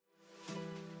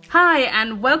Hi,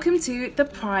 and welcome to The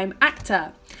Prime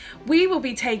Actor. We will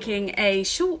be taking a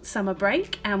short summer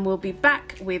break and we'll be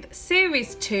back with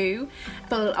Series 2,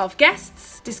 full of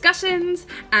guests, discussions,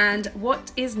 and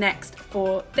what is next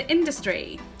for the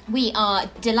industry. We are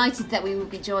delighted that we will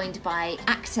be joined by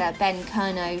actor Ben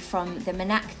Curnow from the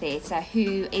Manac Theatre,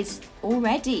 who is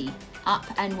already up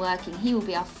and working. He will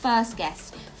be our first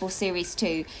guest for Series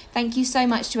 2. Thank you so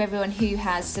much to everyone who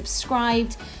has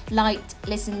subscribed, liked,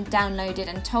 listened, downloaded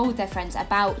and told their friends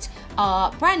about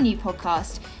our brand new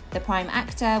podcast, The Prime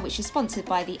Actor, which is sponsored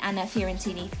by the Anna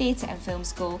Fiorentini Theatre and Film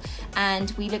School,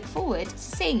 and we look forward to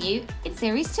seeing you in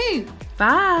Series 2.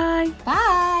 Bye!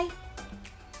 Bye!